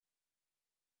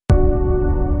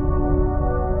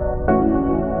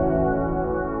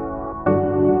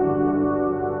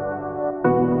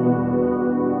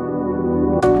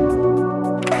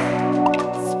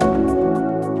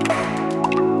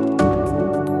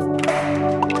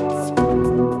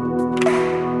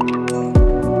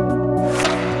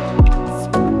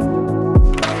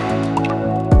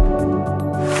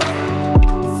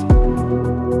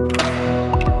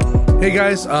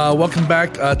guys? Welcome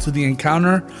back to The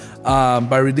Encounter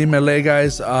by Redeem LA,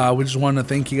 guys. We just want to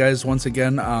thank you guys once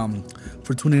again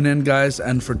for tuning in, guys,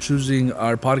 and for choosing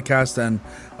our podcast and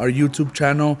our YouTube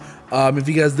channel. If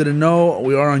you guys didn't know,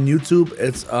 we are on YouTube.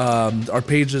 It's our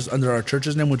page is under our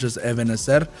church's name, which is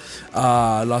Ebenezer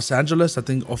Los Angeles. I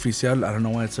think Oficial. I don't know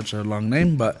why it's such a long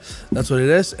name, but that's what it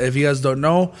is. If you guys don't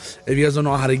know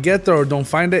how to get there or don't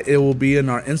find it, it will be in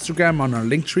our Instagram on our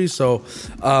link tree. So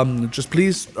just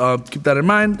please keep that in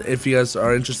mind if you guys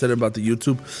are interested about the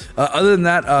YouTube. Other than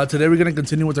that, today we're going to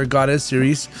continue with our God Is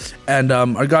series. And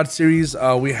our God series,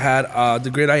 we had The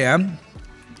Great I Am.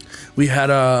 We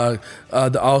had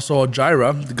also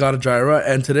Jireh, the God of Jireh,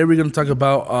 and today we're going to talk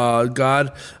about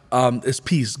God is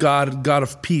peace, God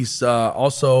of peace.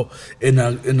 Also in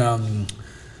a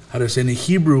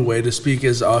Hebrew way to speak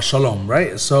is shalom,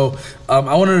 right? So I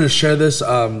wanted to share this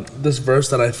verse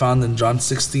that I found in John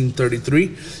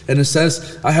 16:33, and it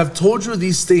says, "I have told you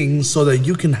these things so that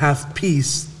you can have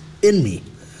peace in me.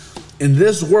 In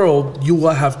this world you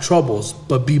will have troubles,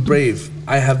 but be brave.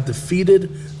 I have defeated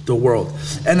the world."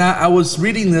 And I was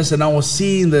reading this and I was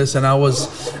seeing this and I was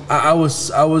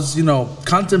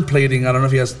contemplating. I don't know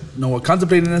if you guys know what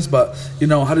contemplating is, but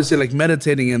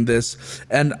meditating in this.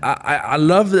 And I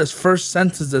love this first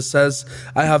sentence that says,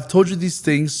 "I have told you these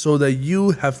things so that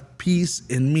you have peace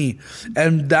in me."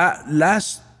 And that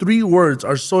last three words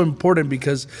are so important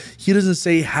because he doesn't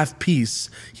say have peace.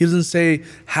 He doesn't say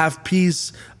have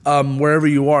peace wherever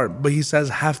you are, but he says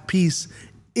have peace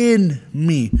in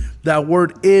me. That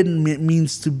word in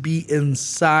means to be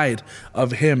inside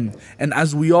of him. And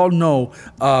as we all know,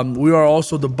 we are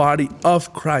also the body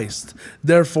of Christ.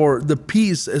 Therefore, the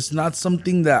peace is not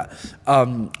something that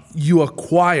you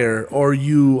acquire or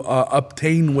you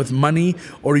obtain with money,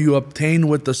 or you obtain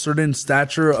with a certain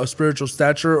stature, a spiritual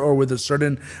stature, or with a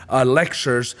certain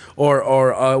lectures,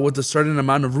 or with a certain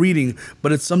amount of reading,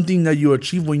 but it's something that you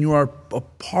achieve when you are a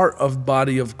part of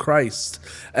body of Christ.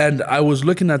 And I was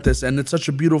looking at this, and it's such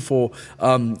a beautiful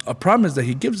a promise that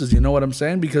he gives us. You know what I'm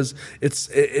saying? Because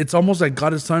it's almost like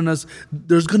God is telling us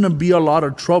there's going to be a lot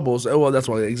of troubles. Well, that's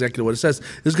exactly what it says.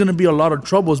 There's going to be a lot of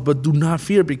troubles, but do not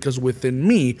fear, because within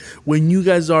me, when you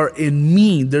guys are in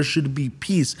me, there should be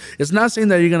peace. It's not saying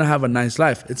that you're going to have a nice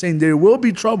life. It's saying there will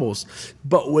be troubles,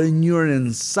 but when you're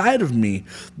inside of me,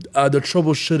 the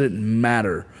trouble shouldn't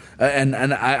matter. And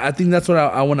I think that's what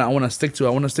I want to stick to. I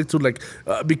want to stick to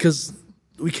because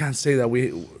we can't say that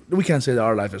we can't say that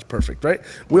our life is perfect, right?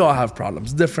 We all have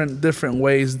problems, different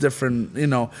ways, different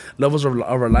levels of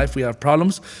our life. We have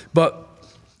problems, but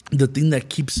the thing that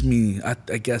keeps me,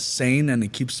 I guess, sane, and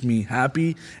it keeps me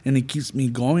happy, and it keeps me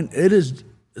going, is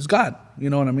God. You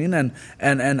know what I mean?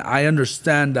 And I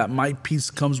understand that my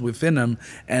peace comes within him,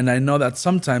 and I know that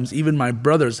sometimes even my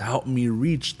brothers help me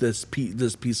reach this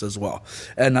peace as well.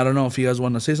 And I don't know if you guys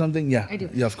want to say something. Yeah, I do.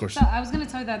 Yeah, of course. So I was going to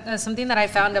tell you that something that I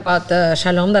found about the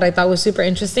shalom that I thought was super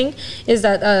interesting is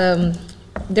that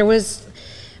there was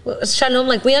shalom,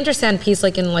 like we understand peace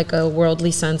like in like a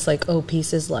worldly sense, like, oh,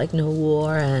 peace is like no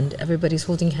war and everybody's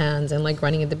holding hands and like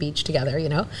running at the beach together,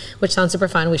 which sounds super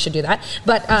fun. We should do that.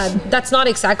 But that's not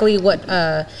exactly what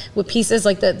peace is.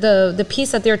 Like the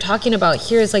peace that they're talking about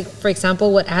here is like, for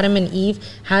example, what Adam and Eve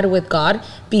had with God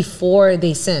before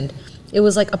they sinned. It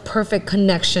was like a perfect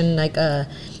connection, like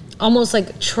almost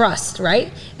like trust,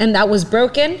 right? And that was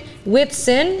broken with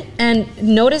sin. And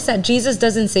notice that Jesus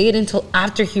doesn't say it until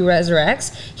after he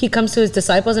resurrects. He comes to his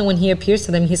disciples, and when he appears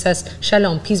to them, he says,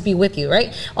 "Shalom, peace be with you,"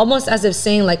 right? Almost as if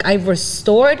saying, like, I've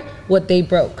restored what they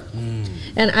broke.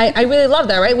 And I really love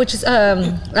that, right? Which is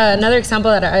another example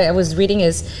that I was reading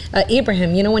is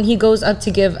Abraham. When he goes up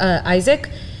to give Isaac,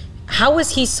 how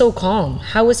is he so calm?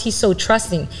 How is he so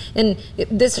trusting? And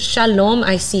this shalom,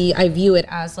 I view it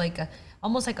as like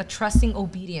almost like a trusting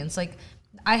obedience. Like,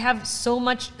 I have so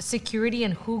much security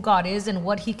in who God is and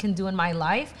what he can do in my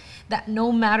life that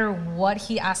no matter what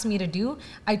he asks me to do,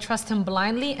 I trust him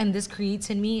blindly, and this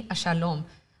creates in me a shalom,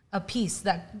 a peace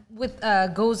that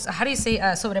goes, how do you say,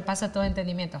 sobrepasa todo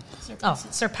entendimiento?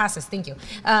 Surpasses, thank you.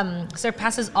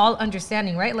 Surpasses all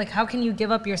understanding, right? Like, how can you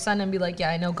give up your son and be like, yeah,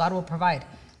 I know God will provide?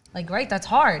 Like, right, that's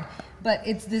hard. But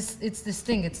it's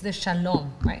this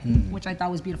shalom, right? Which I thought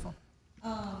was beautiful.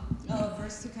 A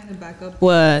verse to kind of back up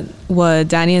what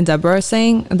Danny and Deborah are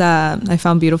saying that I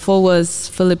found beautiful was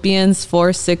Philippians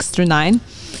 4:6-9.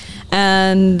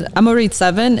 And I'm gonna read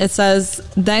 7. It says,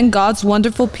 "Then God's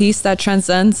wonderful peace that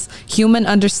transcends human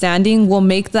understanding will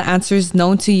make the answers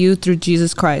known to you through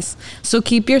Jesus Christ. So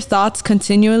keep your thoughts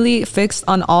continually fixed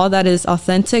on all that is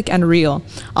authentic and real,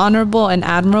 honorable and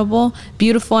admirable,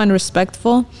 beautiful and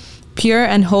respectful. pure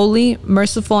and holy,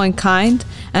 merciful and kind,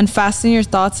 and fasten your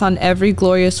thoughts on every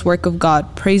glorious work of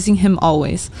God, praising him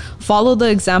always. Follow the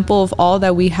example of all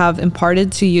that we have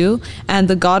imparted to you, and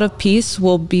the God of peace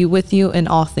will be with you in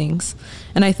all things.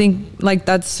 And I think like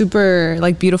that's super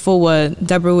like beautiful what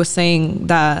Deborah was saying,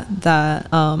 that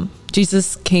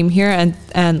Jesus came here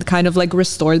and kind of like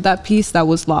restored that peace that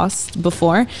was lost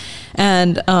before.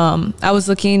 And I was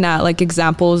looking at like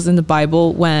examples in the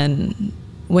Bible when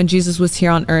Jesus was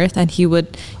here on earth, and he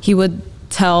would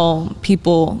tell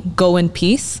people, go in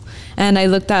peace. And I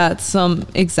looked at some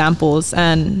examples,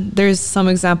 and there's some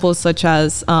examples such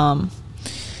as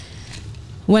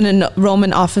when a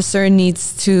Roman officer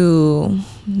needs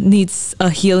a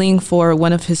healing for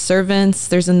one of his servants.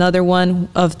 There's another one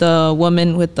of the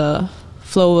woman with the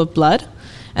flow of blood.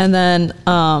 And then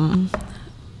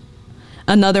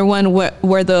another one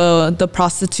where the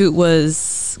prostitute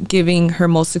was giving her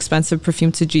most expensive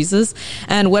perfume to Jesus.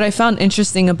 And what I found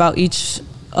interesting about each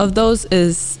of those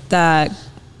is that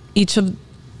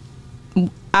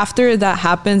after that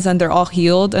happens and they're all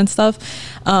healed and stuff,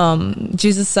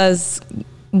 Jesus says,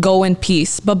 go in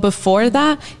peace. But before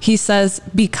that, he says,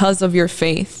 because of your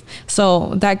faith.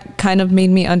 So that kind of made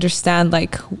me understand,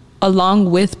 like,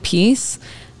 along with peace,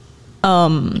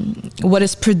 what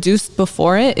is produced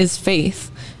before it is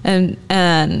faith. And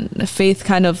faith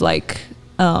kind of like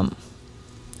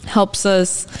helps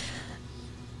us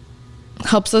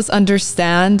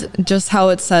understand just how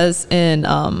it says in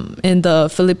the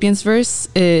Philippians verse,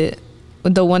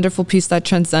 the wonderful peace that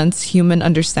transcends human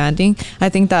understanding. I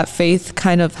think that faith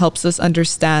kind of helps us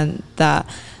understand that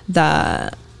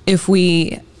if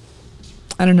we,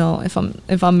 I don't know if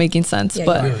I'm making sense,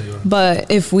 but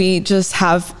if we just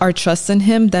have our trust in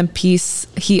him, then peace,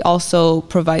 he also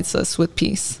provides us with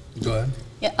peace. Go ahead.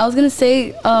 Yeah, I was going to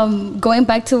say, going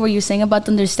back to what you're saying about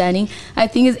the understanding, I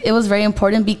think it was very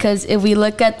important, because if we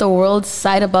look at the world's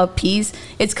side about peace,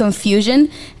 it's confusion.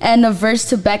 And a verse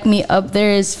to back me up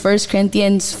there is 1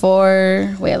 Corinthians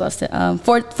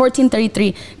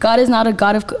 14:33. God is not a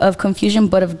God of confusion,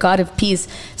 but a God of peace.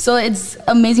 So it's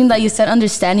amazing that you said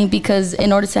understanding, because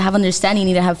in order to have understanding, you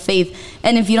need to have faith.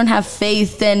 And if you don't have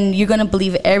faith, then you're going to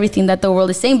believe everything that the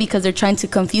world is saying, because they're trying to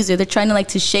confuse you. They're trying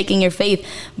to shake in your faith.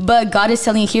 But God is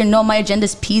telling you here, no, my agenda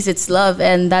is peace, it's love,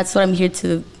 and that's what I'm here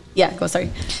to. Yeah, go.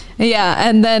 Sorry. Yeah,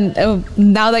 and then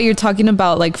now that you're talking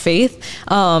about like faith,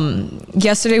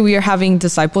 yesterday we were having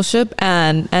discipleship,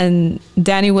 and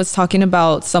Danny was talking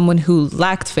about someone who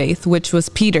lacked faith, which was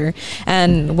Peter.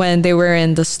 And when they were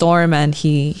in the storm, and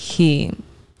he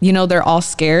they're all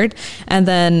scared, and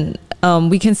then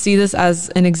we can see this as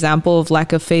an example of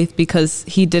lack of faith, because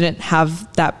he didn't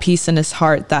have that peace in his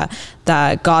heart that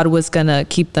God was gonna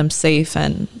keep them safe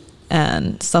and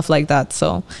stuff like that.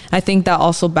 So I think that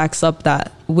also backs up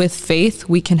that with faith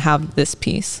we can have this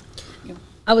peace.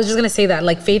 I was just going to say that,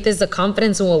 like, faith is the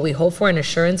confidence in what we hope for and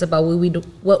assurance about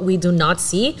what we do not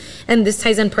see. And this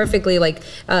ties in perfectly. Like,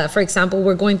 for example,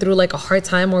 we're going through like a hard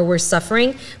time or we're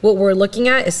suffering. What we're looking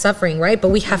at is suffering, right? But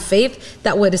we have faith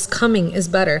that what is coming is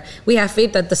better. We have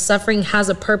faith that the suffering has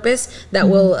a purpose that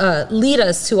will lead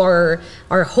us to our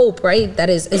hope, right?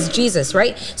 That is Jesus,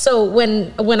 right? So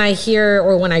when I hear,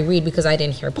 or when I read, because I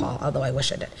didn't hear Paul, although I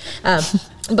wish I did.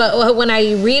 But when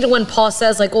I read when Paul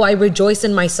says, like, oh, I rejoice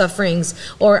in my sufferings,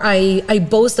 or I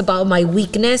boast about my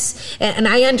weakness, and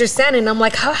I understand, and I'm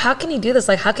like, how can he do this?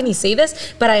 Like, how can he say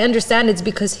this? But I understand it's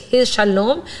because his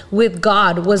shalom with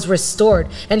God was restored,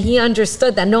 and he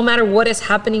understood that no matter what is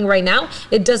happening right now,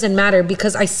 it doesn't matter,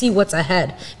 because I see what's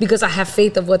ahead, because I have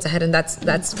faith of what's ahead, and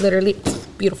that's literally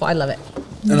beautiful. I love it.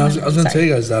 And I was going to tell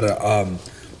you guys that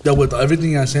with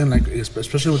everything I'm saying, like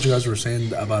especially what you guys were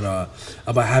saying about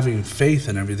having faith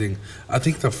and everything, I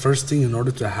think the first thing in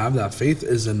order to have that faith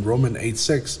is in Romans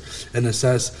 8:6, and it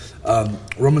says,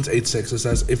 Romans 8:6, it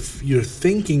says, if your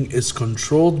thinking is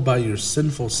controlled by your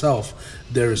sinful self,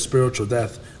 there is spiritual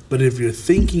death. But if your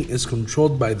thinking is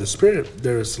controlled by the Spirit,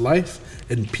 there is life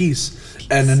and peace.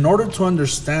 And in order to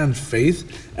understand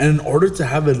faith, and in order to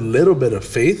have a little bit of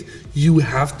faith, you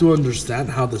have to understand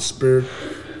how the Spirit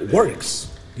works.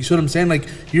 You see what I'm saying? Like,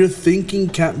 your thinking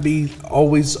can't be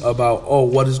always about, oh,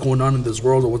 what is going on in this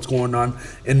world, or what's going on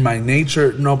in my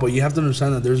nature. No, but you have to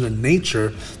understand that there's a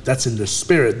nature that's in the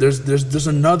Spirit. There's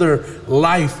another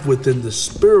life within the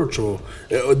spiritual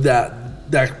that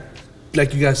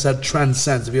like you guys said,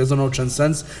 transcends. If you guys don't know what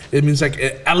transcends, it means like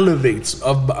it elevates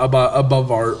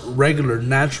above our regular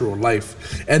natural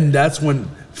life. And that's when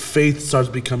faith starts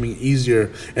becoming easier.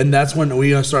 And that's when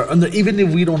we start, even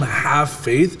if we don't have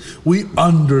faith, we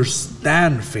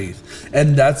understand faith.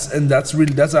 And that's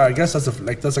I guess that's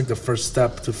like the first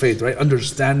step to faith, right?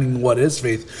 Understanding what is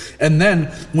faith. And then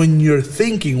when you're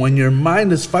thinking, when your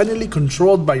mind is finally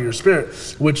controlled by your spirit,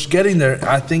 which getting there,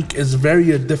 I think, is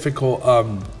very difficult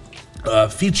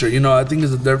feature. I think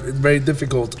is a very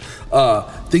difficult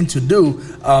thing to do.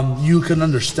 You can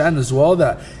understand as well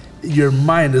that your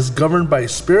mind is governed by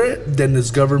spirit, then is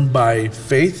governed by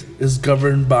faith, is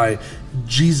governed by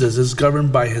Jesus, is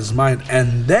governed by his mind,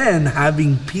 and then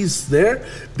having peace there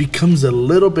becomes a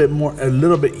little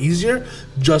bit easier,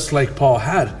 just like Paul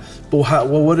had. But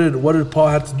what did Paul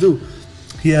have to do?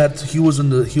 He was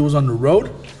on the road.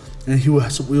 And he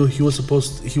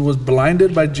was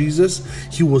blinded by Jesus.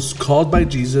 He was called by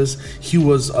Jesus. He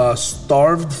was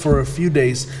starved for a few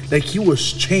days. Like, he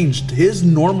was changed. His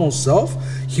normal self,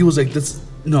 he was like, this.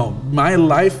 No, my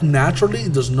life naturally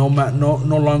does no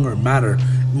longer matter.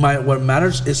 What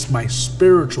matters is my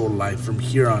spiritual life from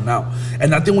here on out.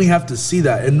 And I think we have to see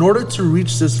that in order to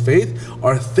reach this faith,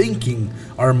 our thinking,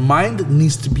 our mind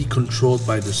needs to be controlled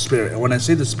by the Spirit. And when I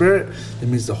say the Spirit, it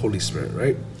means the Holy Spirit,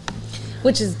 right?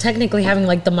 Which is technically having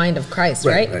like the mind of Christ,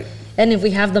 right? And if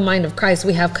we have the mind of Christ,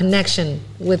 we have connection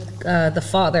with the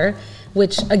Father,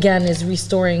 which again is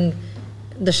restoring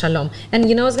the shalom. And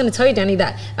I was going to tell you, Danny,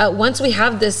 that once we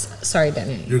have this, sorry,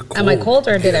 Danny, am I cold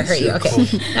or did I hurt you? Okay.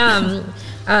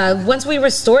 Once we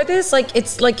restore this,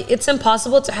 it's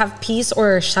impossible to have peace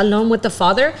or shalom with the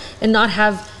Father and not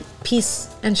have peace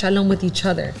and shalom with each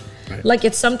other. Right. Like,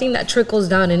 it's something that trickles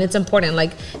down, and it's important.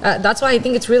 Like, that's why I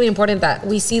think it's really important that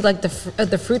we see like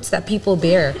the fruits that people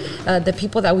bear, the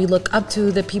people that we look up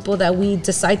to, the people that we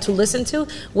decide to listen to.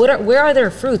 Where are their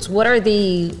fruits? What are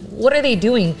they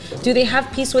doing? Do they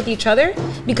have peace with each other?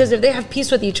 Because if they have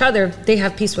peace with each other, they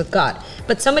have peace with God.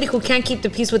 But somebody who can't keep the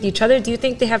peace with each other, do you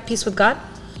think they have peace with God?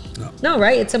 No,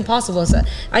 right? It's impossible. So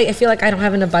I feel like I don't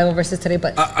have enough Bible verses today,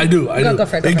 but I do. Go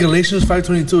for it. In Galatians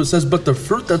 5:22, it says, "But the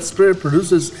fruit that Spirit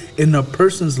produces in a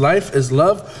person's life is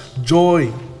love,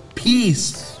 joy,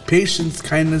 peace, patience,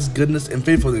 kindness, goodness, and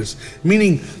faithfulness."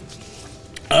 Meaning,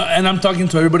 and I'm talking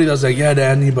to everybody that's like, "Yeah,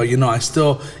 Danny, but I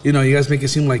still, you guys make it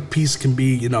seem like peace can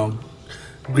be,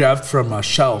 grabbed from a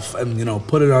shelf and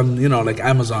put it on, like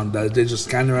Amazon, that they just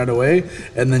scan it right away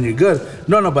and then you're good."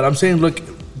 No, but I'm saying, look.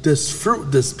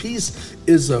 This peace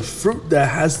is a fruit that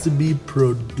has to be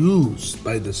produced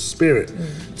by the Spirit.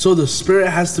 So the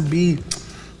Spirit has to be,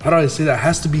 how do I say that?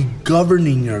 Has to be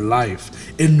governing your life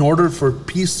in order for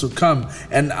peace to come.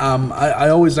 And I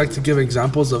always like to give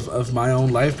examples of my own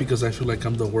life because I feel like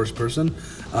I'm the worst person.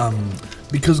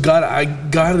 Because God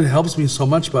helps me so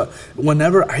much, but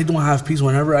whenever I don't have peace,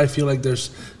 whenever I feel like there's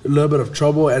a little bit of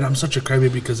trouble, and I'm such a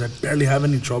crybaby because I barely have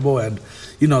any trouble, and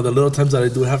the little times that I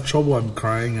do have trouble, I'm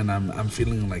crying and I'm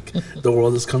feeling like the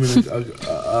world is coming,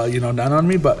 down on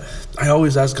me. But I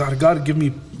always ask God, give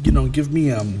me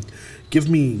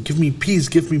peace.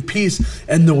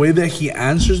 And the way that he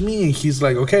answers me, and he's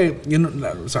like, okay,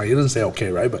 sorry, he doesn't say okay,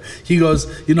 right? But he goes,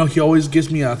 he always gives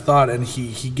me a thought, and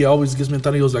he always gives me a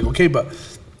thought. He goes like, okay, but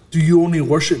do you only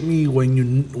worship me when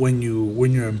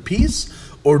you're in peace,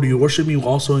 or do you worship me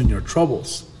also in your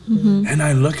troubles? Mm-hmm. And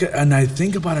I look at and I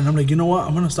think about it, and I'm like, you know what?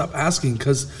 I'm gonna stop asking,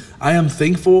 because I am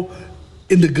thankful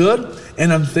in the good,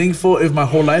 and I'm thankful if my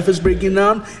whole life is breaking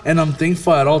down, and I'm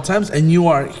thankful at all times. And you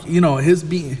are,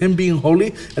 him being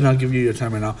holy, and I'll give you your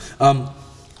time right now.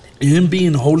 Him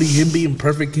being holy, him being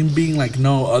perfect, him being like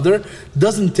no other,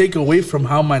 doesn't take away from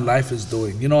how my life is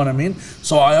doing. You know what I mean?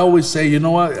 So I always say, you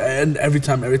know what? And every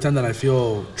time that I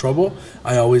feel trouble,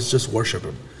 I always just worship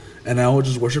him. And I will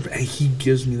just worship, and he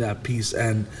gives me that peace,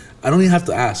 and I don't even have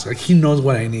to ask. Like, he knows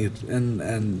what I need,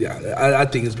 and yeah, I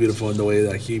think it's beautiful in the way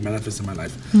that he manifests in my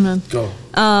life. Mm-hmm. Go.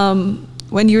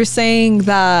 When you're saying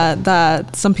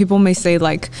that some people may say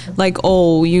like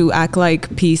oh, you act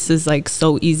like peace is like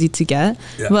so easy to get,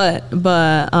 yeah. but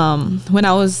when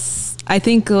I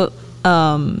think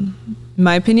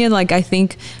my opinion, like, I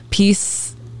think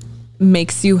peace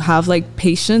makes you have like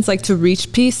patience. Like, to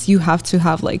reach peace, you have to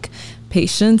have like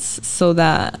patience so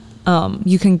that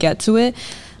you can get to it.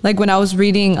 Like, when I was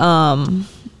reading the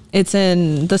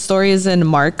story is in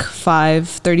Mark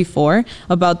 5:34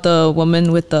 about the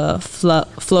woman with the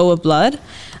flow of blood.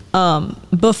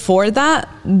 Before that,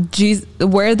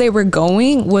 where they were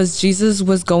going was Jesus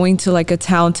was going to like a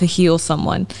town to heal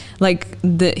someone. Like,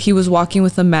 he was walking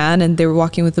with a man, and they were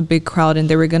walking with a big crowd, and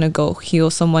they were gonna go heal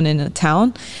someone in a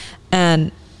town.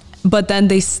 And but then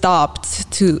Jesus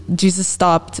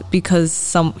stopped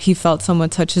because he felt someone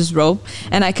touch his robe.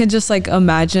 And I could just like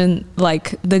imagine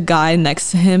like the guy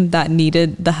next to him that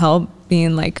needed the help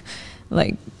being like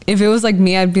if it was like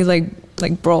me, I'd be like,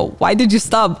 bro, why did you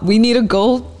stop? We need to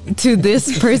go to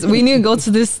this person. We need to go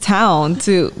to this town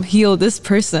to heal this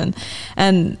person.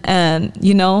 And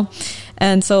you know,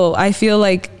 and so I feel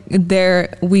like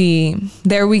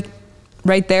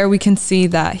right there we can see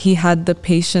that he had the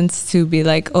patience to be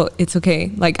like, oh, it's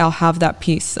okay, like I'll have that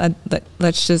peace.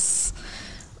 Let's just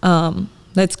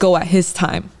let's go at his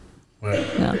time. Right.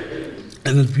 Yeah.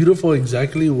 And it's beautiful,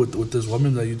 exactly with this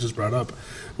woman that you just brought up,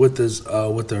 with this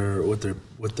with their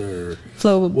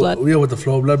flow of blood. Yeah, with the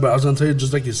flow of blood. But I was gonna tell you,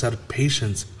 just like you said,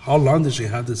 patience. How long did she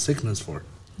have this sickness for?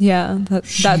 Yeah, that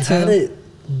she too. had it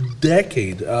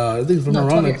decade. I think if I'm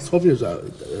not wrong, 12 years.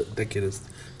 Decade is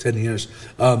 10 years.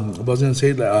 But I was going to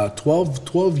say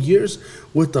 12 years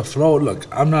with the flow. Look,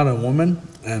 I'm not a woman,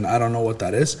 and I don't know what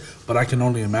that is, but I can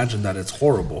only imagine that it's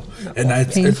horrible. And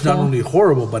it's not only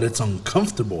horrible, but it's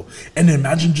uncomfortable. And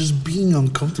imagine just being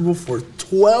uncomfortable for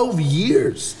 12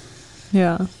 years.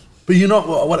 Yeah. But you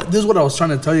know, this is what I was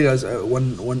trying to tell you guys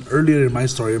when earlier in my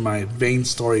story, my vain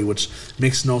story, which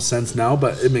makes no sense now,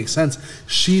 but it makes sense.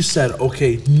 She said,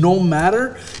 okay, no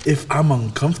matter if I'm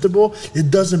uncomfortable, it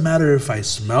doesn't matter if I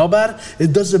smell bad,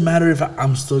 it doesn't matter if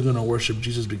I'm still going to worship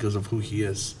Jesus because of who he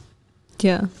is.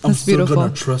 Yeah, I'm still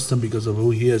going to trust him because of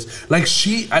who he is. Like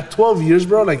she, at 12 years,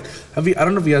 bro, like, I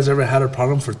don't know if you guys ever had a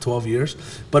problem for 12 years,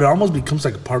 but it almost becomes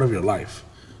like a part of your life.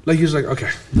 Like you're just like, okay,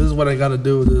 this is what I gotta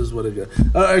do. This is what I got.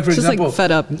 Like for just example, like fed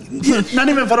up. Not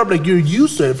even fed up. Like you're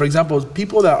used to it. For example,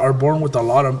 people that are born with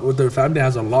with their family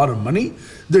has a lot of money,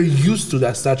 they're used to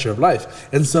that stature of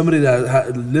life. And somebody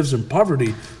that lives in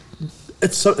poverty,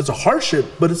 it's a hardship,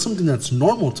 but it's something that's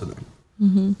normal to them.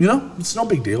 Mm-hmm. You know, it's no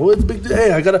big deal. It's a big deal.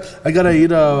 Hey, I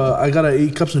gotta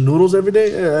eat cups of noodles every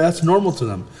day. That's normal to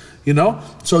them. You know,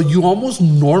 so you almost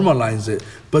normalize it.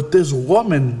 But this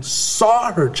woman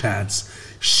saw her chance.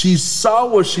 She saw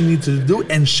what she needed to do,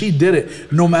 and she did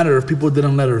it, no matter if people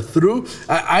didn't let her through.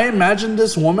 I imagine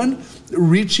this woman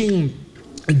reaching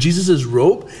Jesus'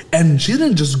 robe, and she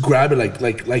didn't just grab it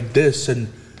like this and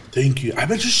thank you. I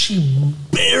bet you she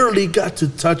barely got to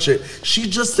touch it. She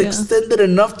just extended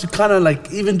enough to kind of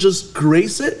like even just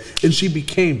grace it, and she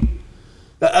became.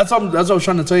 That's what I was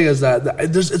trying to tell you, is that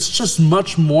it's just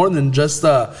much more than just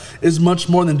it's much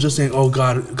more than just saying, oh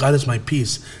God is my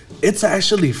peace. It's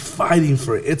actually fighting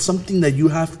for it. It's something that you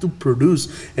have to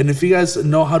produce. And if you guys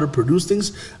know how to produce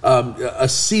things, a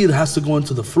seed has to go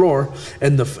into the floor,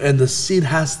 and the seed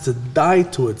has to die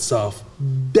to itself.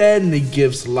 Then it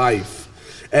gives life.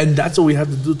 And that's what we have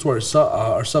to do to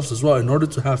ourselves as well. In order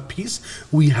to have peace,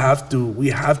 we have to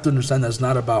understand that it's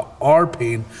not about our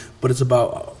pain, but it's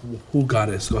about who God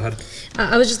is. Go ahead.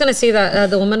 I was just going to say that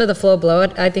the woman of the flow of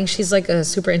blood, I think she's like a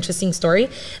super interesting story,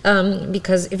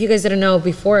 because if you guys didn't know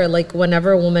before, like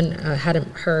whenever a woman had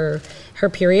her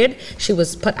period, she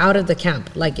was put out of the camp.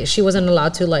 Like she wasn't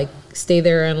allowed to like stay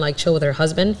there and like chill with her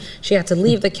husband. She had to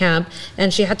leave the camp,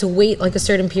 and she had to wait like a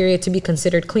certain period to be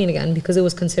considered clean again, because it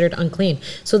was considered unclean.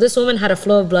 So this woman had a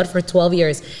flow of blood for 12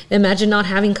 years. Imagine not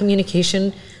having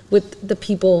communication with the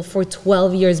people for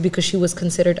 12 years because she was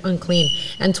considered unclean.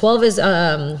 And 12 is,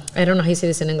 I don't know how you say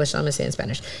this in English, so I'm going to say it in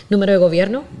Spanish. Número de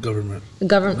gobierno? Government.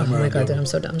 Oh my God, dude, I'm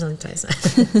so dumb sometimes.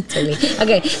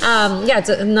 Okay, it's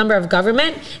a number of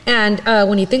government. And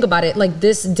when you think about it, like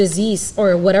this disease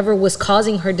or whatever was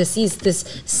causing her disease,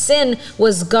 this sin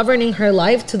was governing her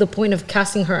life to the point of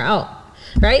casting her out,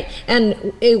 right?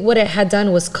 And what it had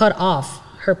done was cut off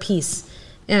her peace.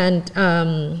 And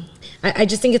I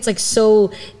just think it's like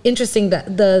so interesting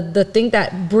that the thing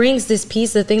that brings this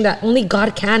peace, the thing that only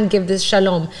God can give, this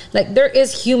shalom. Like there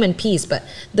is human peace, but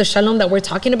the shalom that we're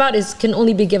talking about can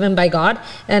only be given by God.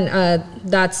 And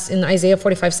that's in Isaiah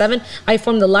 45:7. I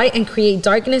form the light and create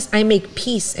darkness. I make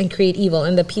peace and create evil.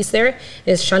 And the peace there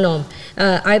is shalom.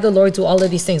 I, the Lord, do all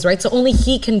of these things, right? So only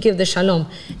he can give the shalom.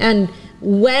 And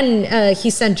when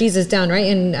he sent Jesus down, right?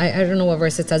 And I don't know what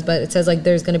verse it says, but it says like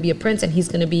there's going to be a prince, and he's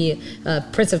going to be a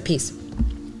prince of peace.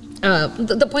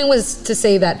 The point was to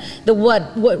say that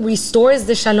what restores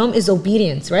the shalom is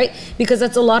obedience, right? Because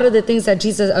that's a lot of the things that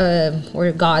Jesus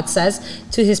or God says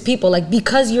to his people. Like,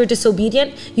 because you're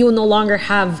disobedient, you will no longer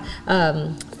have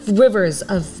rivers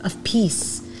of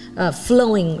peace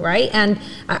flowing, right? And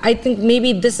I think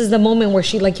maybe this is the moment where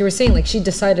she, like you were saying, like she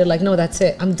decided like, no, that's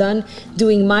it. I'm done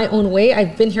doing my own way.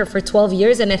 I've been here for 12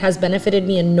 years and it has benefited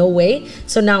me in no way.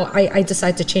 So now I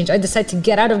decide to change. I decide to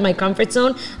get out of my comfort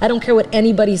zone. I don't care what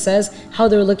anybody says, how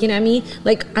they're looking at me.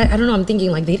 Like, I don't know. I'm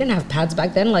thinking like they didn't have pads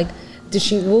back then. Like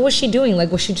what was she doing?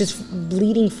 Like, was she just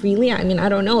bleeding freely? I mean, I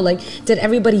don't know. Like, did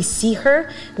everybody see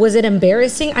her? Was it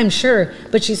embarrassing? I'm sure.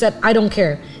 But she said, I don't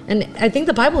care. And I think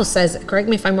the Bible says, correct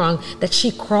me if I'm wrong, that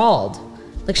she crawled.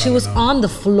 Like, she was on the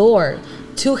floor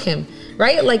to him,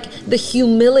 right? Like, the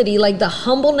humility, like the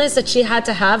humbleness that she had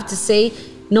to have to say,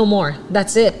 no more.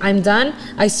 That's it. I'm done.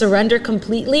 I surrender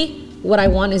completely. What I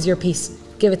want is your peace.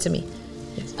 Give it to me.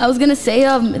 I was gonna say,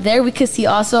 there we could see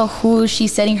also who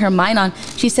she's setting her mind on.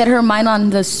 She set her mind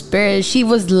on the Spirit. She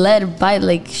was led by,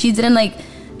 like, she didn't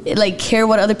like care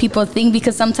what other people think,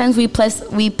 because sometimes we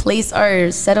place our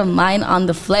set of mind on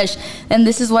the flesh, and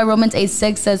this is why Romans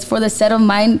 8:6 says, for the set of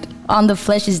mind on the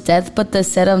flesh is death, but the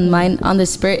set of mind on the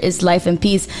Spirit is life and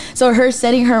peace. So her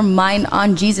setting her mind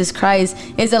on Jesus Christ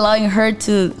is allowing her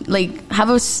to like have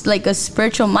a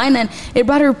spiritual mind, and it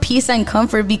brought her peace and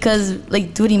comfort, because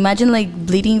like, dude, imagine like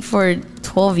bleeding for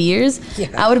 12 years. Yeah.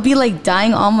 I would be like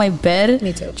dying on my bed.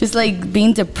 Me too. Just like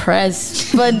being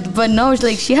depressed. but no,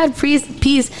 like she had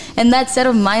peace, and that set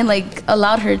of mind like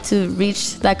allowed her to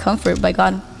reach that comfort by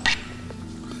God.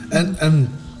 And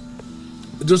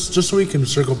just so we can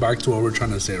circle back to what we're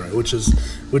trying to say, right? Which is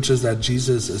that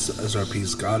Jesus is our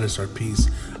peace, God is our peace,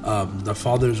 the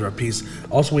Father is our peace.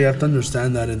 Also, we have to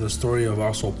understand that in the story of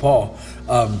also Paul,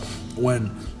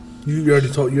 when you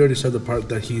already said the part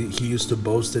that he used to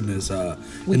boast in his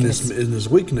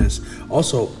weakness.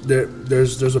 Also,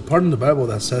 there's a part in the Bible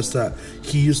that says that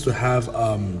he used to have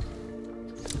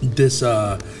this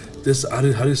how do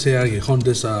you say aguijón,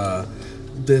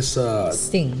 this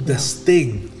sting. The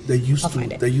sting that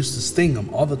used to sting him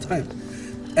all the time.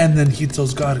 And then he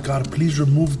tells God, please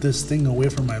remove this thing away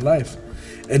from my life.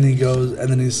 And he goes, and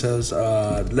then he says,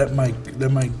 let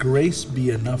my grace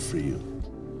be enough for you.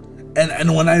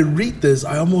 And when I read this,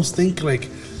 I almost think like,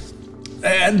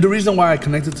 and the reason why I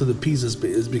connected to the peace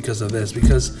is because of this,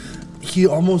 because he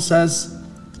almost says,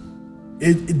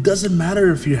 it doesn't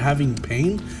matter if you're having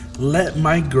pain, let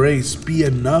my grace be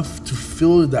enough to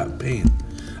feel that pain.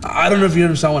 I don't know if you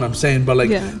understand what I'm saying, but like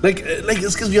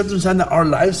it's because we have to understand that our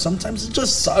lives sometimes it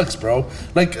just sucks, bro.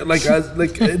 Like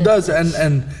it does,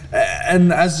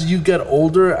 and as you get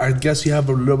older, I guess you have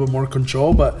a little bit more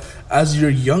control. But as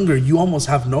you're younger, you almost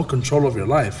have no control of your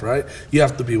life, right? You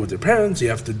have to be with your parents. You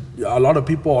have to. A lot of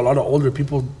older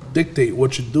people dictate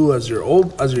what you do as you're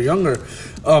younger.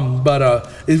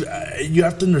 You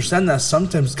have to understand that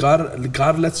sometimes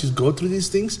God lets you go through these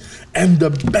things, and the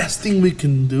best thing we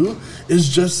can do is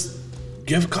just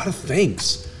give God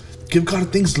thanks. Give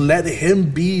God thanks. Let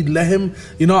Him be. Let Him.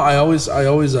 You know, I always.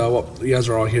 Well, you guys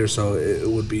are all here, so it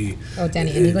would be. Oh,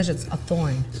 Danny, in English it's a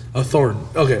thorn. A thorn.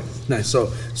 Okay, nice.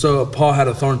 So Paul had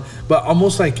a thorn, but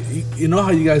almost like you know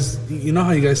how you guys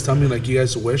tell me like you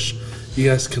guys wish you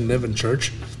guys can live in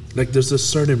church. Like there's a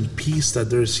certain peace that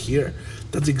there's here.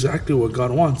 That's exactly what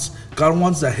God wants. God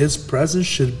wants that His presence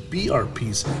should be our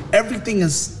peace. Everything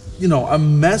is, a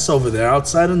mess over there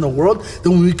outside in the world.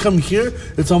 Then when we come here,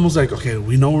 it's almost like, okay,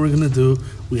 we know what we're going to do.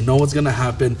 We know what's going to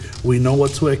happen. We know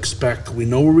what to expect. We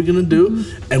know what we're going to do.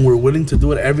 And we're willing to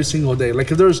do it every single day.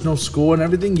 Like if there was no school and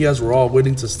everything, yes, we're all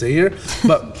willing to stay here.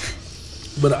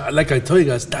 But like I tell you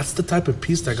guys, that's the type of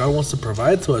peace that God wants to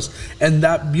provide to us. And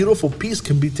that beautiful peace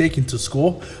can be taken to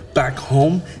school, back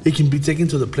home. It can be taken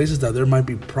to the places that there might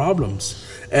be problems.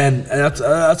 And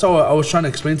that's how I was trying to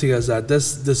explain to you guys that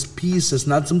this peace is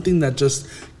not something that just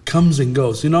comes and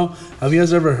goes. Have you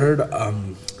guys ever heard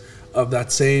of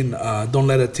that saying, don't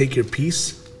let it take your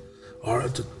peace? Or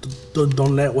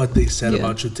don't let what they said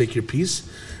about you take your peace?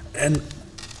 And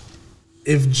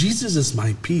if Jesus is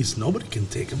my peace, nobody can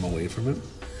take Him away from Him.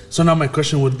 So now my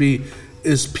question would be,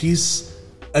 is peace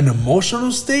an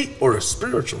emotional state or a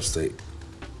spiritual state?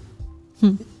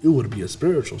 It would be a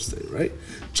spiritual state, right?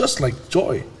 Just like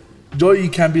joy. Joy, you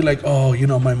can't be like, oh,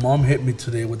 my mom hit me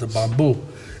today with a bamboo.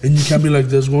 And you can't be like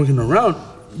this walking around.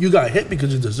 You got hit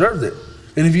because you deserved it.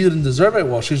 And if you didn't deserve it,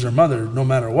 well, she's your mother, no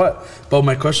matter what. But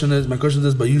my question is,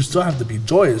 but you still have to be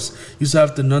joyous. You still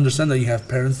have to understand that you have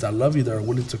parents that love you, that are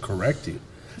willing to correct you.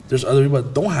 There's other people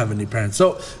that don't have any parents.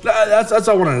 So that's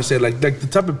all I wanted to say. Like the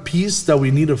type of peace that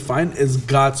we need to find is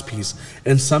God's peace.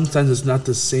 And sometimes it's not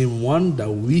the same one that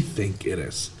we think it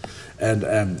is. And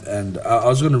I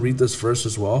was going to read this verse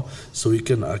as well, so we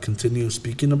can continue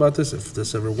speaking about this if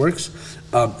this ever works.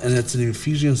 And it's in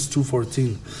Ephesians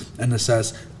 2:14, and it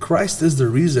says, "Christ is the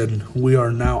reason we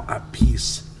are now at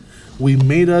peace. We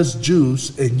made us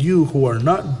Jews, and you who are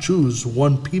not Jews,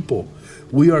 one people.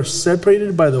 We are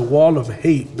separated by the wall of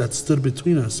hate that stood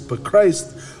between us, but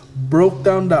Christ broke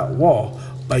down that wall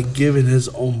by giving His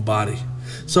own body."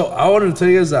 So I wanted to tell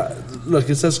you guys that, look,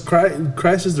 it says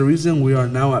Christ is the reason we are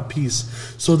now at peace.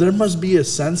 So there must be a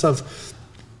sense of,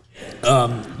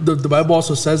 the Bible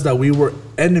also says that we were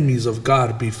enemies of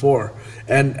God before.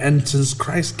 And since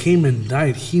Christ came and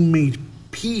died, he made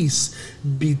peace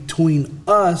between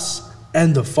us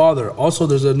and the Father. Also,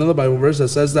 there's another Bible verse that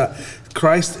says that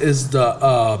Christ is the,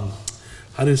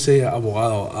 how do you say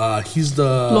abogado? He's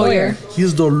the Lawyer.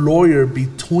 He's the lawyer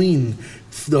between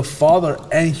the Father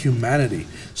and humanity.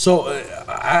 So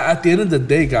at the end of the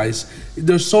day, guys,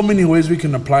 there's so many ways we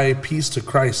can apply peace to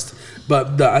Christ.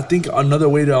 But I think another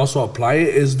way to also apply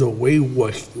it is the way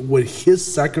what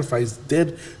his sacrifice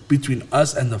did between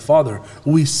us and the Father.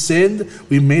 We sinned,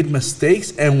 we made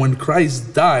mistakes, and when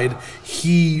Christ died,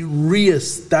 he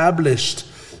reestablished,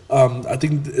 I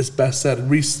think it's best said,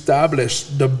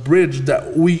 reestablished the bridge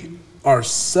that we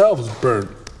ourselves burned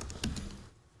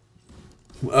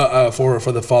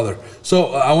for the Father.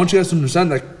 So I want you guys to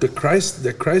understand that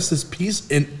Christ is peace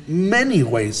in many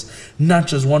ways, not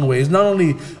just one way. It's not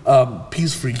only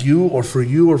peace for you or for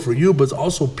you or for you, but it's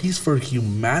also peace for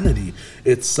humanity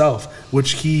itself,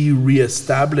 which he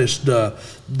reestablished the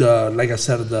like I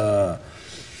said, the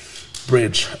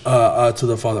bridge to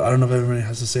the Father. I don't know if everybody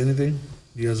has to say anything.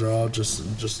 You guys are all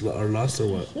just are lost or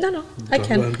what? No, I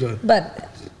can. Go ahead. But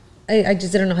I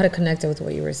just didn't know how to connect it with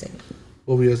what you were saying.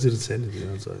 Well, we guys didn't say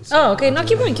anything. Oh, okay. No,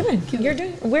 keep going. You're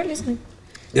doing. We're listening.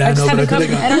 Yeah, I know, but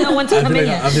I don't know when to come in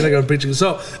yet. I feel like I'm preaching.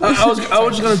 So I was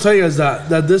just going to tell you guys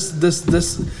that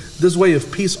this way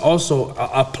of peace also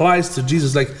applies to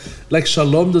Jesus. Like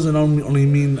shalom doesn't only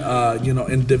mean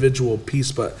individual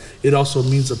peace, but it also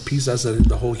means a peace as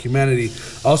the whole humanity.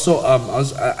 Also,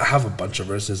 I have a bunch of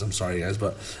verses. I'm sorry, guys,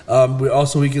 but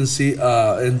we can see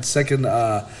in second.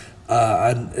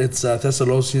 And it's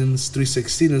Thessalonians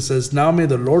 3:16. It says, "Now may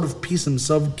the Lord of peace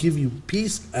himself give you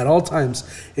peace at all times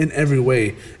in every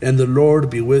way, and the Lord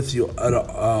be with you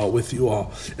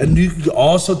all." And you can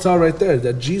also tell right there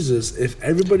that Jesus, if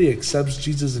everybody accepts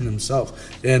Jesus in himself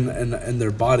and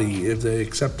their body, if they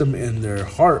accept him in their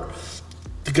heart,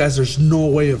 guys, there's no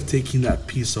way of taking that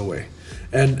peace away.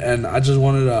 And I just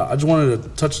wanted to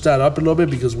touch that up a little bit,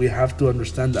 because we have to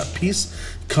understand that peace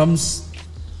comes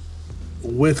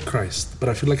with Christ. But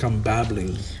I feel like I'm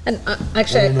babbling. And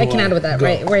actually, I can add with that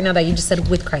right now that you just said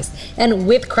with Christ. And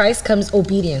with Christ comes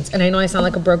obedience. And I know I sound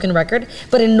like a broken record,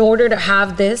 but in order to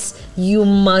have this, you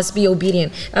must be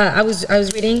obedient. I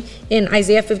was reading in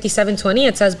Isaiah 57:20.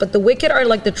 It says, "But the wicked are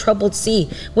like the troubled sea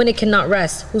when it cannot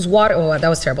rest, whose water..." Oh, that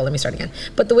was terrible. Let me start again.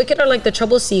 "But the wicked are like the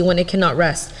troubled sea when it cannot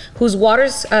rest, whose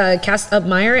waters cast up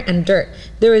mire and dirt.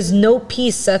 There is no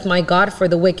peace, saith my God, for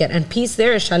the wicked." And peace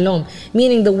there is shalom,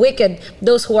 meaning the wicked,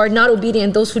 those who are not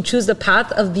obedient, those who choose the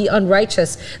path of the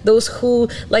unrighteous, those who,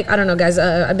 like, I don't know, guys,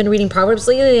 I've been reading Proverbs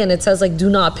lately, and it says, like, do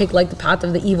not pick like the path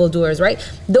of the evildoers, right?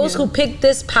 Those who pick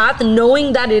this path,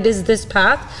 knowing that it is this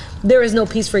path, there is no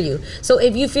peace for you. So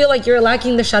if you feel like you're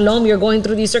lacking the shalom, you're going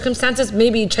through these circumstances,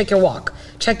 maybe check your walk,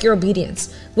 check your obedience.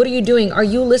 What are you doing? Are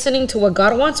you listening to what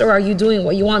God wants, or are you doing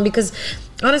what you want? Because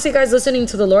honestly, guys, listening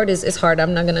to the Lord is hard.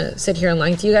 I'm not going to sit here and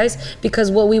lie to you guys, because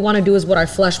what we want to do is what our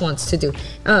flesh wants to do.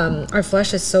 Our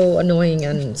flesh is so annoying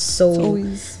and so... It's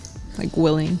always like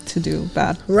willing to do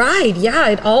bad. Right, yeah,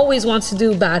 it always wants to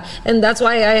do bad. And that's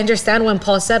why I understand when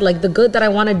Paul said, like, the good that I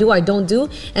want to do, I don't do.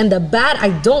 And the bad I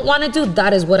don't want to do,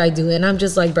 that is what I do. And I'm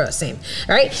just like, bro, same.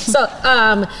 All right? So,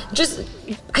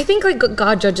 I think, like,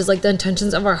 God judges, like, the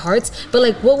intentions of our hearts, but,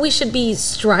 like, what we should be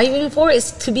striving for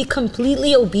is to be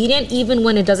completely obedient even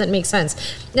when it doesn't make sense.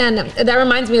 And that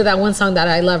reminds me of that one song that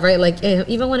I love, right? Like,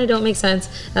 even when it don't make sense,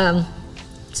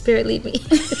 Spirit lead me.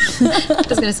 I'm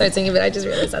just gonna start singing, but I just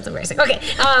realized that's embarrassing. Okay,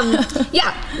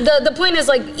 yeah. The point is,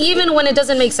 like, even when it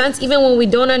doesn't make sense, even when we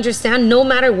don't understand, no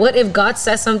matter what, if God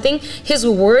says something, His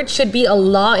word should be a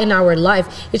law in our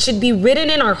life. It should be written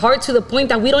in our heart to the point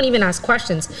that we don't even ask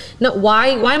questions. No, why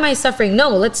am I suffering?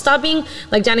 No, let's stop being,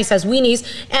 like Danny says, weenies,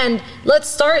 and let's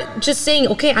start just saying,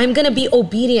 okay, I'm gonna be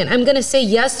obedient. I'm gonna say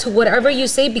yes to whatever you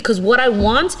say, because what I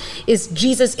want is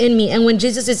Jesus in me, and when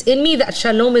Jesus is in me, that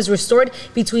shalom is restored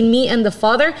between me and the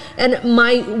Father, and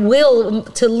my will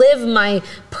to live, my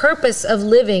purpose of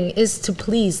living is to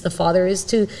please the Father, is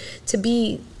to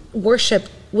be worshiped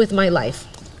with my life.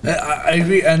 I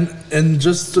agree, and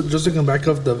just to come back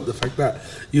of the fact that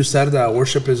you said that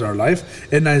worship is our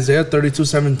life, in Isaiah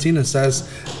 32:17 it says,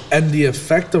 "And the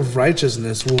effect of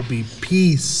righteousness will be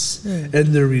peace,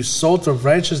 and the result of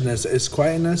righteousness is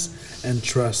quietness and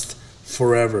trust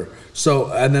forever.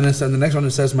 So, and then the next one,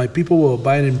 it says, my people will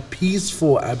abide in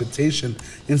peaceful habitation,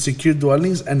 in secure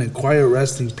dwellings, and in quiet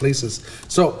resting places.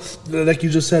 So, like you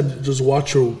just said, just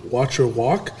watch your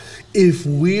walk. If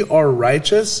we are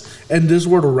righteous, and this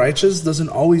word righteous doesn't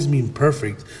always mean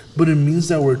perfect, but it means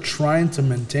that we're trying to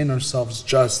maintain ourselves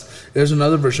just. There's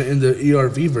another version, in the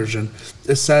ERV version,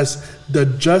 it says, the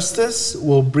justice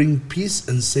will bring peace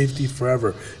and safety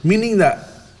forever. Meaning that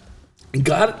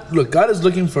God is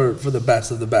looking for the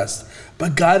best of the best.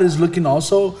 But God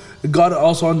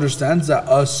also understands that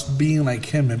us being like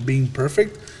him and being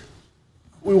perfect,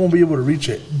 we won't be able to reach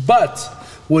it. But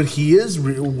what he's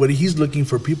looking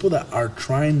for, people that are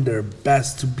trying their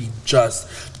best to be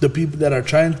just, the people that are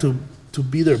trying to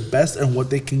be their best and what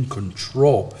they can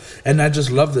control. And I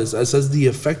just love this. It says the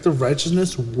effect of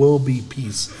righteousness will be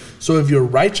peace. So if you're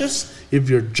righteous, if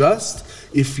you're just,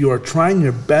 if you are trying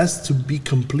your best to be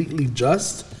completely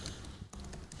just,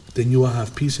 then you will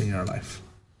have peace in your life.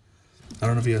 I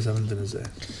don't know if you guys have anything to say.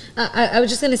 I was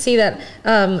just going to say that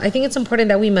I think it's important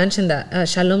that we mention that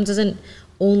shalom doesn't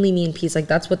only mean peace. Like,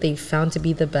 that's what they found to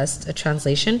be the best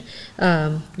translation.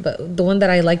 But the one that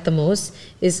I like the most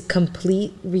is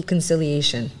complete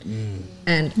reconciliation.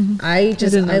 And I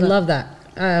love that.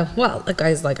 Well,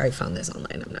 guys, like, I found this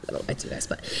online. I'm not gonna lie to you guys,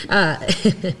 but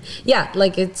yeah,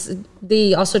 like,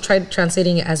 they also tried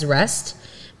translating it as rest,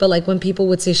 but like when people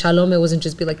would say shalom, it wasn't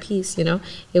just be like peace, you know,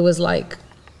 it was like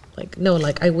no,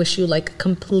 like, I wish you like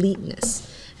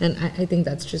completeness, and I think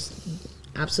that's just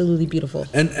absolutely beautiful.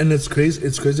 And it's crazy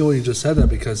what you just said that,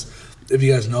 because if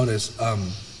you guys notice,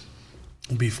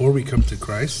 before we come to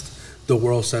Christ, the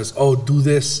world says, oh, do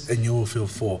this and you will feel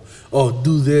full. Oh,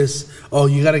 do this. Oh,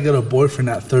 you got to get a boyfriend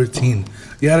at 13.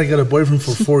 You got to get a boyfriend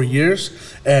for 4 years,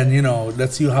 and, you know,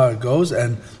 let's see how it goes.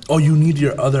 And, oh, you need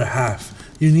your other half.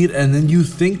 And then you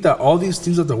think that all these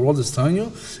things that the world is telling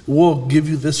you will give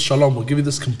you this shalom, will give you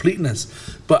this completeness.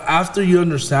 But after you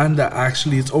understand that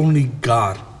actually it's only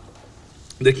God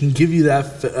that can give you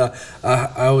that,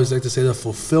 I always like to say, the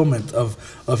fulfillment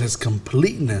of his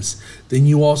completeness, then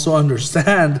you also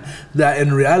understand that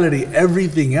in reality,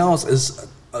 everything else is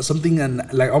something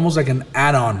like almost like an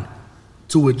add-on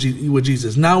to with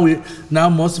Jesus. Now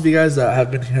most of you guys that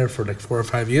have been here for like 4 or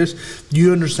 5 years,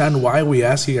 you understand why we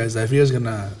ask you guys that if you guys are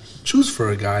gonna choose for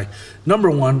a guy,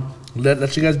 number one,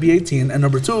 let you guys be 18, and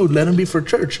number two, let him be for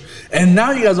church. And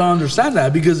now you guys all understand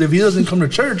that, because if he doesn't come to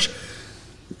church,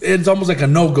 it's almost like a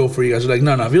no-go for you guys. You're like,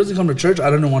 no, if he doesn't come to church, I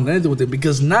don't want anything with him,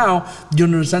 because now you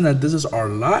understand that this is our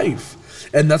life.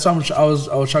 And that's what I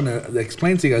was trying to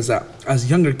explain to you guys, that as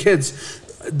younger kids,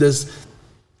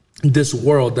 this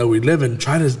world that we live in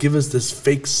trying to give us this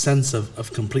fake sense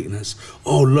of completeness.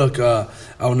 Oh, look, I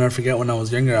will never forget when I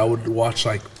was younger, I would watch,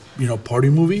 like, you know, party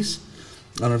movies.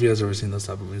 I don't know if you guys have ever seen those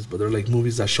type of movies, but they're like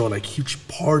movies that show like huge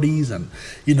parties, and,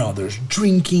 you know, there's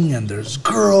drinking and there's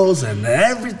girls and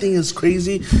everything is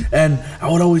crazy. And I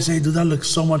would always say, dude, that looks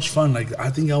so much fun. Like, I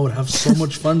think I would have so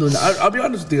much fun doing that. I'll be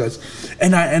honest with you guys.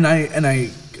 And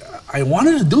I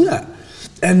wanted to do that.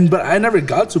 But I never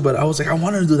got to, but I was like, I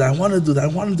want to do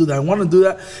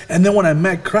that. And then when I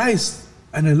met Christ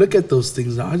and I look at those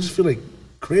things now, I just feel like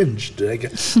cringe. Like,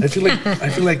 I feel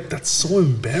like that's so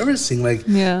embarrassing. Like,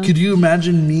 yeah. Could you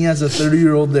imagine me as a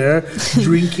 30-year-old there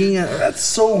drinking? That's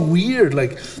so weird.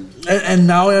 Like, and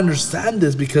now I understand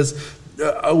this, because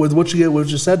with what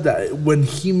you said, that when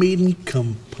he made me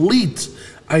complete,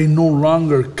 I no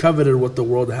longer coveted what the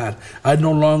world had. I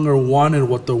no longer wanted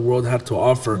what the world had to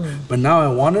offer. But now I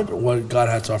wanted what God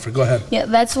had to offer. Go ahead. Yeah,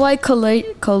 that's why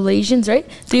Colossians, right?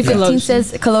 3:15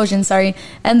 says, Colossians, sorry.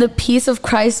 And the peace of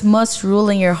Christ must rule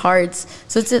in your hearts.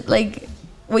 So it's like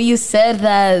what you said,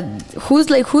 that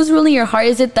who's ruling your heart?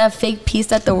 Is it that fake peace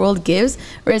that the world gives?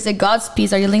 Or is it God's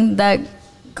peace? Are you letting that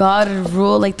God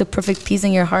rule, like, the perfect peace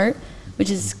in your heart? Which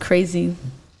is crazy.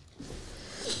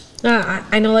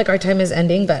 I know, like, our time is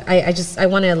ending, but I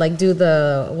want to, like, do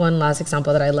the one last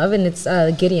example that I love, and it's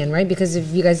Gideon, right? Because if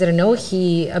you guys didn't know,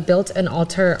 he built an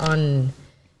altar on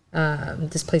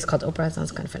this place called Oprah. It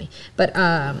sounds kind of funny, but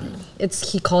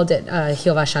he called it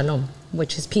Jehovah Shalom,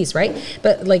 which is peace, right?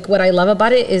 But, like, what I love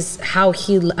about it is how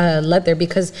he led there,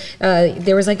 because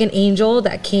there was, like, an angel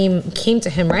that came to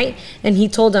him, right? And he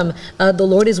told him, the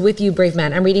Lord is with you, brave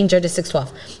man. I'm reading Judges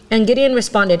 6:12. And Gideon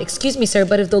responded, excuse me, sir,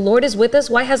 but if the Lord is with us,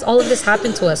 why has all of this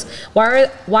happened to us? Why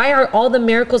are all the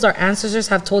miracles our ancestors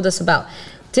have told us about?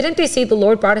 Didn't they say the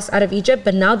Lord brought us out of Egypt,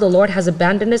 but now the Lord has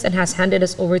abandoned us and has handed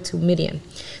us over to Midian?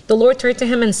 The Lord turned to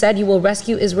him and said, you will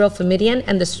rescue Israel from Midian,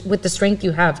 and with the strength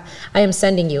you have, I am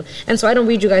sending you. And so I don't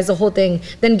read you guys the whole thing.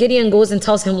 Then Gideon goes and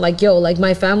tells him, like, yo, like,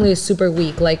 my family is super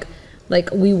weak. Like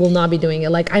we will not be doing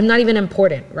it. Like, I'm not even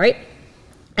important, right?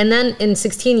 And then in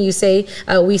 16, you say,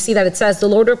 we see that it says, the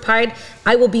Lord replied,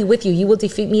 I will be with you. You will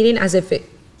defeat Midian as if it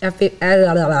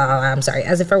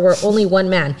were only one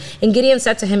man. And Gideon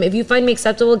said to him, if you find me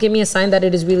acceptable, give me a sign that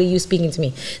it is really you speaking to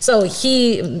me. So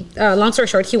he, long story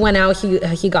short, he went out,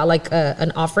 he got like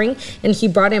an offering, and he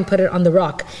brought it and put it on the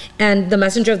rock. And the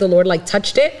messenger of the Lord like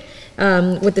touched it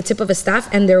with the tip of his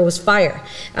staff, and there was fire.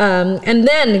 And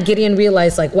then Gideon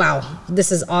realized, like, wow,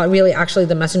 this is really actually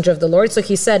the messenger of the Lord. So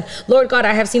he said, Lord God,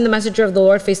 I have seen the messenger of the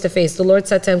Lord face to face. The Lord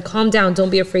said to him, calm down, don't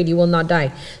be afraid, you will not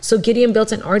die. So Gideon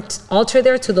built an altar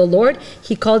there to the Lord.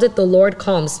 He called it the Lord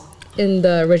Calms. In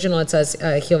the original, it says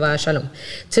Jehovah Shalom.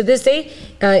 To this day,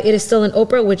 it is still in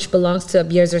Oprah, which belongs to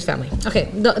Abierzer's family. Okay,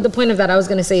 the point of that I was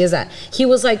going to say is that he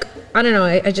was like, I don't know,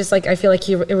 I just like, I feel like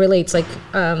it relates, like,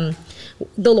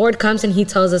 the Lord comes and he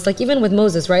tells us, like, even with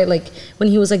Moses, right? Like when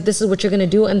he was like, this is what you're going to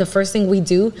do. And the first thing we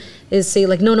do is say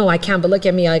like, no, I can't, but look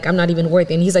at me. Like, I'm not even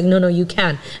worthy. And he's like, no, you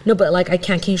can. No, but like, I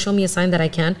can't. Can you show me a sign that I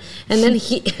can? And then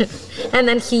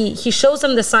he shows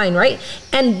him the sign, right?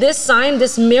 And this sign,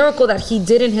 this miracle that he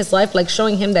did in his life, like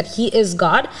showing him that he is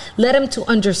God, led him to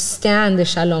understand the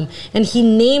Shalom. And he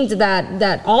named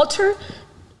that altar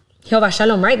Jehovah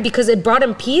Shalom, right? Because it brought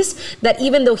him peace, that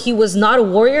even though he was not a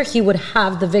warrior, he would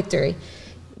have the victory.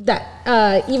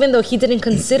 That even though he didn't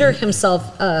consider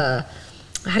himself,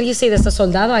 how do you say this? A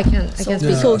soldado? I can't speak.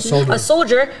 A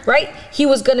soldier, right? He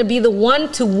was going to be the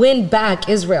one to win back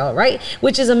Israel, right?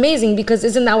 Which is amazing, because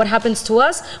isn't that what happens to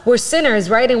us? We're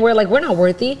sinners, right? And we're like, we're not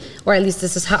worthy, or at least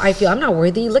this is how I feel. I'm not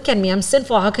worthy. Look at me. I'm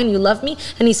sinful. How can you love me?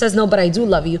 And he says, no, but I do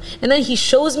love you. And then he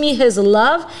shows me his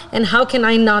love. And how can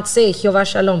I not say Jehovah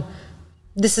Shalom?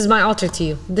 This is my altar to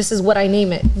you. This is what I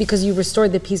name it, because you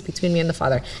restored the peace between me and the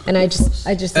Father. And I just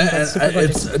think that's super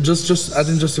gorgeous. It's just I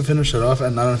think just to finish it off,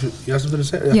 and I don't know if you have something to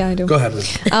say. Yeah, I do. Go ahead.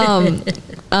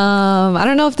 I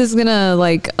don't know if this is gonna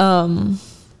like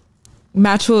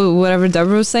match with whatever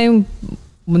Deborah was saying.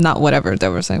 Not whatever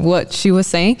Deborah was saying, what she was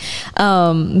saying.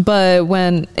 But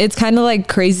when it's kind of like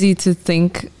crazy to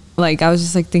think. Like, I was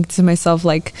just like thinking to myself,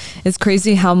 like, it's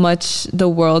crazy how much the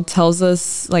world tells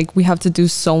us, like, we have to do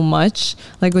so much,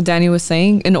 like what Danny was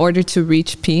saying, in order to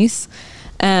reach peace.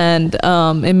 And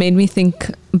it made me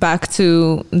think back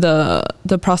to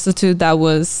the prostitute that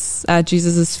was at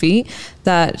Jesus's feet,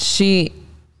 that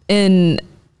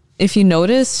if you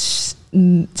notice,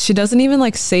 she doesn't even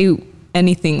like say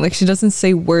anything. Like, she doesn't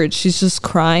say words. She's just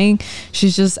crying.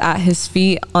 She's just at his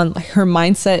feet. On her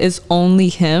mindset is only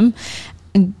him.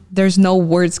 And there's no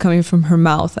words coming from her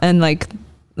mouth. And like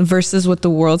versus what the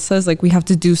world says, like we have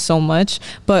to do so much,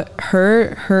 but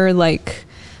her like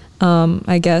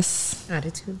I guess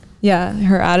attitude. Yeah,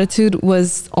 her attitude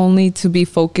was only to be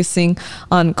focusing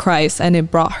on Christ, and it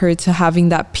brought her to having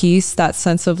that peace, that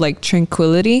sense of like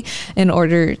tranquility, in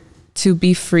order to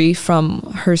be free from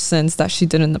her sins that she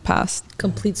did in the past.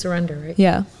 Complete surrender, right?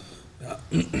 Yeah.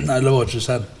 I love what you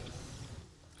said.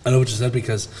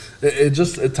 Because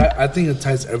I think it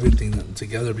ties everything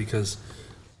together, because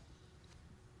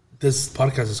this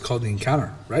podcast is called The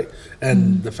Encounter, right?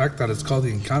 And the fact that it's called The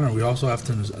Encounter, we also have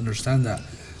to understand that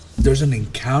there's an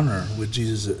encounter with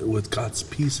Jesus, with God's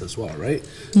peace as well, right?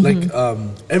 Like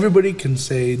everybody can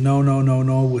say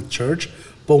no with church,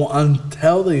 but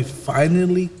until they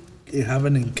finally have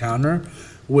an encounter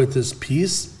with His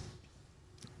peace,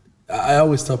 I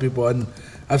always tell people, and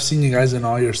I've seen you guys in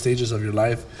all your stages of your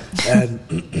life, and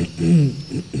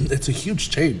it's a huge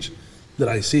change that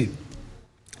I see.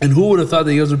 And who would have thought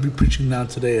that you guys would be preaching now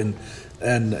today? And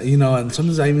you know, and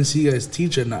sometimes I even see you guys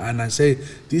teach, and I say,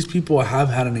 these people have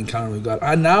had an encounter with God.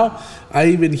 And now I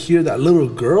even hear that little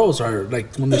girls are,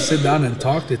 like, when they sit down and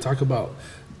talk, they talk about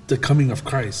the coming of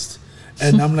Christ.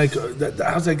 And I'm like,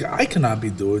 I was like, I cannot be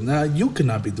doing that. You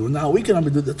cannot be doing that. We cannot be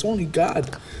doing that. That's only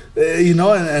God. You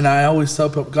know, and I always tell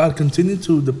people, God, continue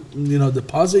to,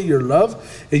 deposit your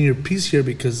love and your peace here,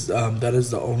 because that is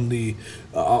the only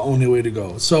way to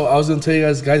go. So I was going to tell you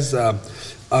guys,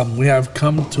 we have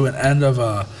come to an end of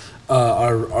our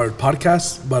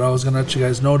podcast, but I was going to let you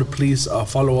guys know to please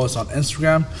follow us on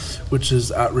Instagram, which is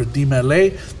at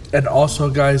RedeemLA. And also,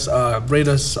 guys, rate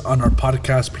us on our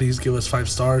podcast. Please give us 5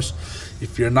 stars.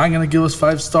 If you're not going to give us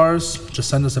 5 stars, just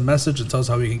send us a message and tell us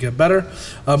how we can get better.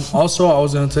 Also, I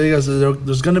was going to tell you guys that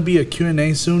there's going to be a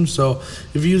Q&A soon. So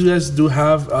if you guys do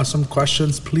have some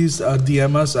questions, please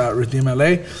DM us at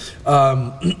RedeemLA.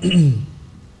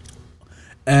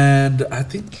 And I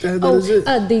think that is it.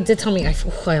 They did tell me. I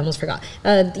almost forgot.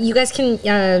 You guys can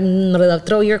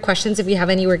throw your questions if you have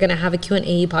any. We're going to have a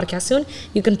Q&A podcast soon.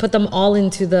 You can put them all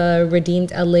into the Redeemed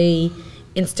LA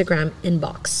Instagram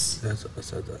inbox. Yes, I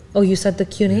said that. Oh, you said the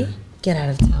Q&A? Yeah. Get out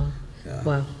of town.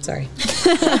 Wow, sorry.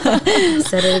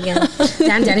 Said it again.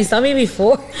 Danny saw me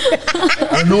before. I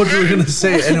don't know what you were going to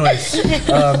say. Anyways,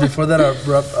 before that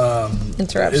abrupt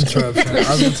interruption, I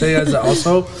was going to tell you guys that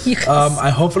also, I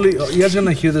hopefully, you guys are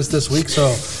going to hear this week, so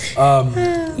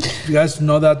you guys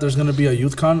know that there's going to be a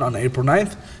youth con on April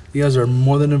 9th. You guys are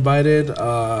more than invited.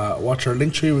 Watch our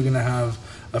link tree. We're going to have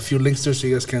a few links there so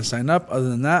you guys can sign up. Other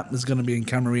than that, it's going to be in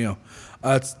Camarillo.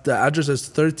 The address is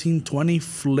 1320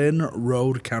 Flynn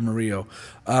Road, Camarillo.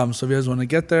 So if you guys want to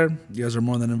get there, you guys are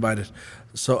more than invited.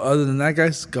 So other than that,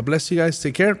 guys, God bless you guys.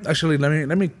 Take care. Actually,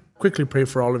 let me quickly pray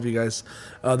for all of you guys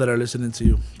that are listening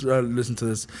to listen to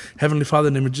this. Heavenly Father,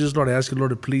 in the name of Jesus, Lord, I ask you,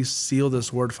 Lord, to please seal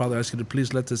this word. Father, I ask you to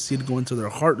please let this seed go into their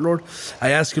heart, Lord.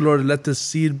 I ask you, Lord, to let this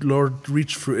seed, Lord,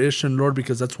 reach fruition, Lord,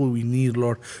 because that's what we need,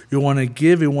 Lord. You want to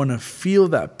give, you want to feel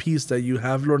that peace that you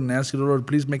have, Lord, and I ask you, Lord,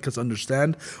 please make us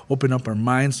understand, open up our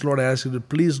minds, Lord. I ask you to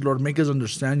please, Lord, make us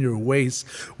understand your ways,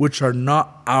 which are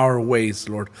not our ways,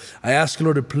 Lord. I ask you,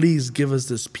 Lord, to please give us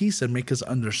this peace and make us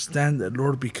understand that,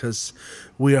 Lord, because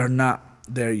we are not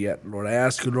there yet, Lord. I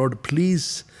ask you, Lord,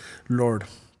 please, Lord,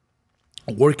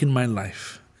 work in my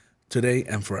life today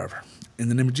and forever. In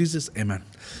the name of Jesus, amen.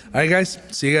 All right, guys.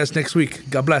 See you guys next week.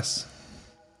 God bless.